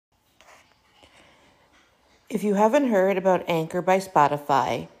If you haven't heard about Anchor by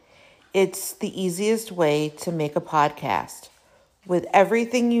Spotify, it's the easiest way to make a podcast with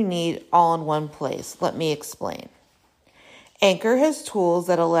everything you need all in one place. Let me explain. Anchor has tools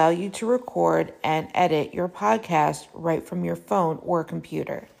that allow you to record and edit your podcast right from your phone or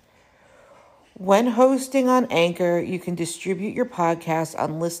computer. When hosting on Anchor, you can distribute your podcast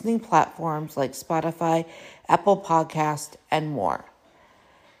on listening platforms like Spotify, Apple Podcast, and more.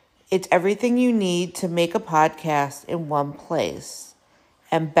 It's everything you need to make a podcast in one place.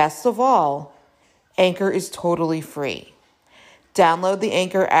 And best of all, Anchor is totally free. Download the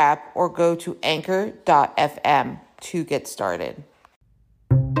Anchor app or go to anchor.fm to get started.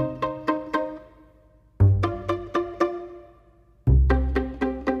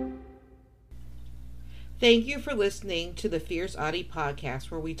 Thank you for listening to the Fierce Oddie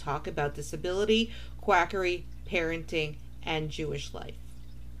podcast, where we talk about disability, quackery, parenting, and Jewish life.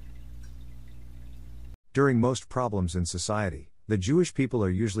 During most problems in society, the Jewish people are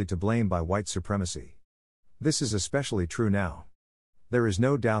usually to blame by white supremacy. This is especially true now. There is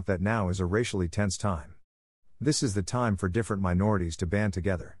no doubt that now is a racially tense time. This is the time for different minorities to band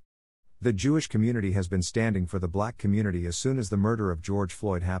together. The Jewish community has been standing for the black community as soon as the murder of George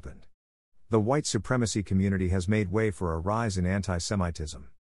Floyd happened. The white supremacy community has made way for a rise in anti-Semitism.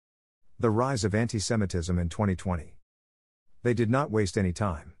 The rise of anti-Semitism in 2020. They did not waste any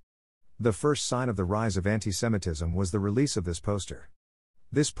time. The first sign of the rise of anti-Semitism was the release of this poster.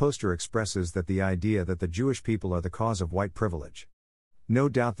 This poster expresses the idea that the Jewish people are the cause of white privilege. No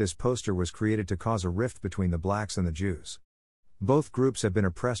doubt this poster was created to cause a rift between the blacks and the Jews. Both groups have been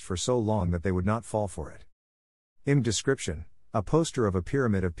oppressed for so long that they would not fall for it. In description, a poster of a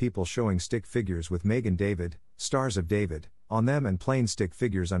pyramid of people showing stick figures with Magen David, Stars of David, on them and plain stick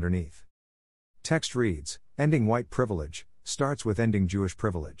figures underneath. Text reads, "Ending white privilege, starts with ending Jewish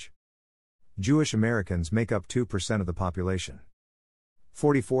privilege." Jewish Americans make up 2% of the population.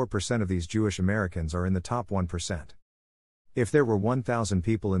 44% of these Jewish Americans are in the top 1%. If there were 1,000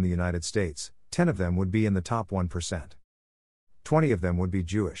 people in the United States, 10 of them would be in the top 1%. 20 of them would be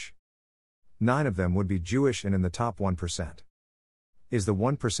Jewish. 9 of them would be Jewish and in the top 1%. Is the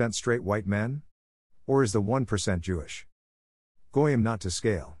 1% straight white men? Or is the 1% Jewish? Goyim not to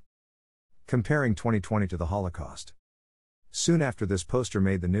scale. Comparing 2020 to the Holocaust. Soon after this poster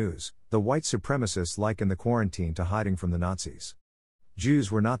made the news, the white supremacists likened the quarantine to hiding from the Nazis. Jews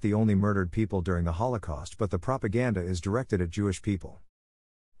were not the only murdered people during the Holocaust, but the propaganda is directed at Jewish people.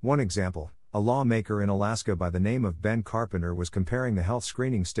 One example, a lawmaker in Alaska by the name of Ben Carpenter was comparing the health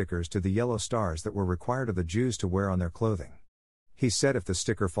screening stickers to the yellow stars that were required of the Jews to wear on their clothing. He said, "If the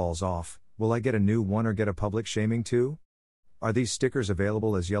sticker falls off, will I get a new one or get a public shaming too? Are these stickers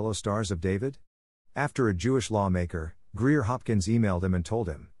available as yellow stars of David?" After a Jewish lawmaker, Greer Hopkins, emailed him and told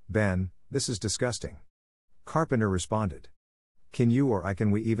him, "Ben, this is disgusting." Carpenter responded, "Can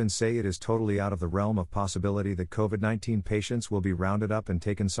we even say it is totally out of the realm of possibility that COVID-19 patients will be rounded up and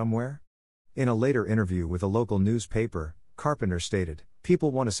taken somewhere?" In a later interview with a local newspaper, Carpenter stated,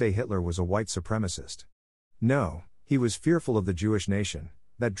 "People want to say Hitler was a white supremacist. No, he was fearful of the Jewish nation,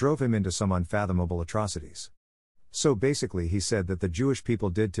 that drove him into some unfathomable atrocities. So basically he said that the Jewish people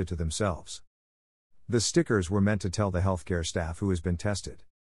did to themselves." The stickers were meant to tell the healthcare staff who has been tested.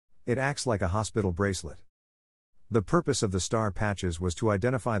 It acts like a hospital bracelet. The purpose of the star patches was to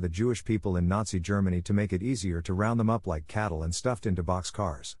identify the Jewish people in Nazi Germany to make it easier to round them up like cattle and stuffed into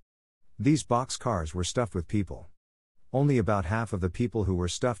boxcars. These boxcars were stuffed with people. Only about half of the people who were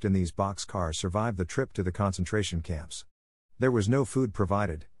stuffed in these boxcars survived the trip to the concentration camps. There was no food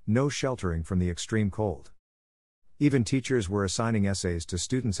provided, no sheltering from the extreme cold. Even teachers were assigning essays to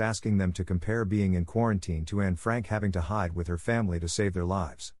students asking them to compare being in quarantine to Anne Frank having to hide with her family to save their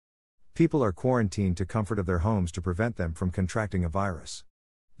lives. People are quarantined to comfort of their homes to prevent them from contracting a virus.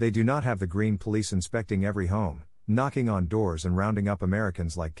 They do not have the green police inspecting every home, knocking on doors and rounding up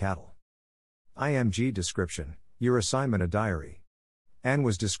Americans like cattle. IMG description, your assignment a diary. Anne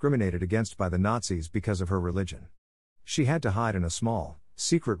was discriminated against by the Nazis because of her religion. She had to hide in a small,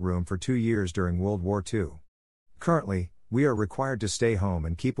 secret room for 2 years during World War II. Currently, we are required to stay home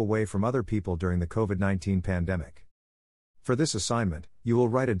and keep away from other people during the COVID-19 pandemic. For this assignment, you will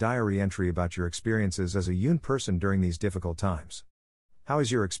write a diary entry about your experiences as a young person during these difficult times. How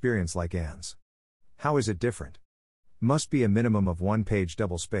is your experience like Anne's? How is it different? Must be a minimum of 1 page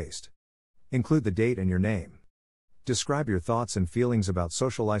double-spaced. Include the date and your name. Describe your thoughts and feelings about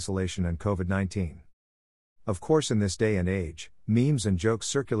social isolation and COVID-19. Of course, in this day and age, memes and jokes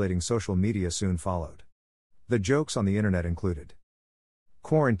circulating social media soon followed. The jokes on the internet included: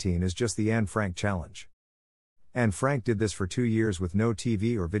 quarantine is just the Anne Frank challenge. Anne Frank did this for 2 years with no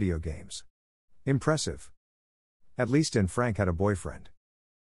TV or video games. Impressive. At least in Frank had a boyfriend.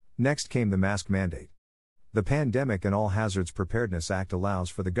 Next came the mask mandate. The Pandemic and All Hazards Preparedness Act allows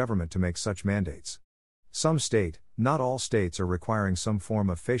for the government to make such mandates. Some state, not all states, are requiring some form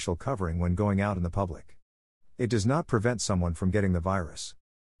of facial covering when going out in the public. It does not prevent someone from getting the virus.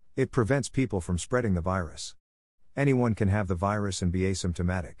 It prevents people from spreading the virus. Anyone can have the virus and be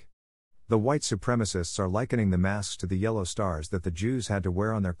asymptomatic. The white supremacists are likening the masks to the yellow stars that the Jews had to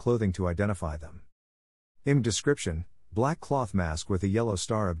wear on their clothing to identify them. Im description: black cloth mask with a yellow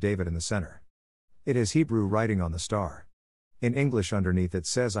star of David in the center. It has Hebrew writing on the star. In English underneath it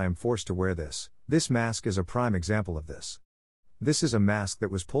says, "I am forced to wear this." This mask is a prime example of this. This is a mask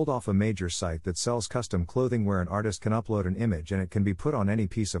that was pulled off a major site that sells custom clothing where an artist can upload an image and it can be put on any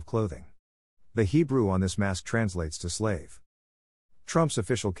piece of clothing. The Hebrew on this mask translates to slave. Trump's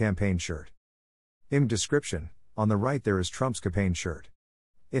official campaign shirt. Im description: on the right there is Trump's campaign shirt.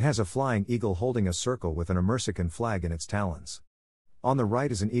 It has a flying eagle holding a circle with an Amersican flag in its talons. On the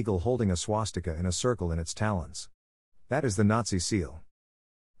right is an eagle holding a swastika in a circle in its talons. That is the Nazi seal.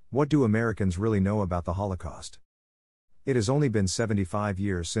 What do Americans really know about the Holocaust? It has only been 75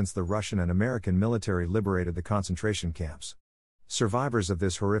 years since the Russian and American military liberated the concentration camps. Survivors of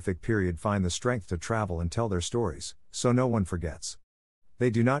this horrific period find the strength to travel and tell their stories, so no one forgets. They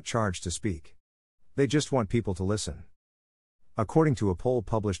do not charge to speak. They just want people to listen. According to a poll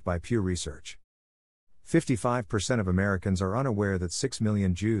published by Pew Research, 55% of Americans are unaware that 6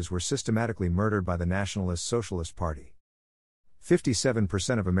 million Jews were systematically murdered by the Nationalist Socialist Party.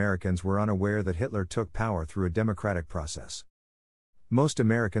 57% of Americans were unaware that Hitler took power through a democratic process. Most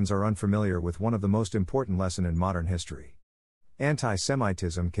Americans are unfamiliar with one of the most important lessons in modern history.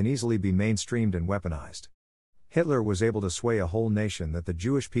 Anti-Semitism can easily be mainstreamed and weaponized. Hitler was able to sway a whole nation that the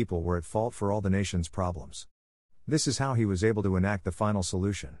Jewish people were at fault for all the nation's problems. This is how he was able to enact the final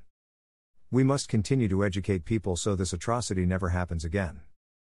solution. We must continue to educate people so this atrocity never happens again.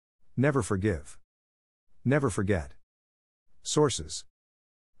 Never forgive. Never forget. Sources: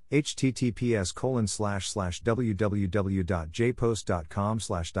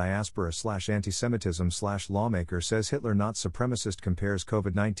 https://www.jpost.com/diaspora/antisemitism/lawmaker says Hitler not supremacist compares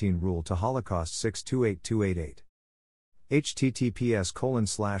COVID-19 rule to Holocaust 628288.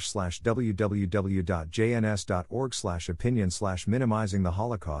 https://www.jns.org/opinion/minimizing the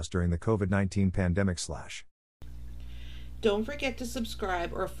Holocaust during the COVID-19 pandemic/. Don't forget to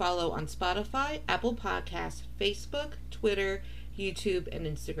subscribe or follow on Spotify, Apple Podcasts, Facebook, Twitter, YouTube, and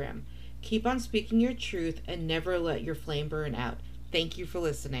Instagram. Keep on speaking your truth and never let your flame burn out. Thank you for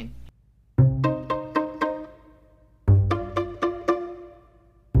listening.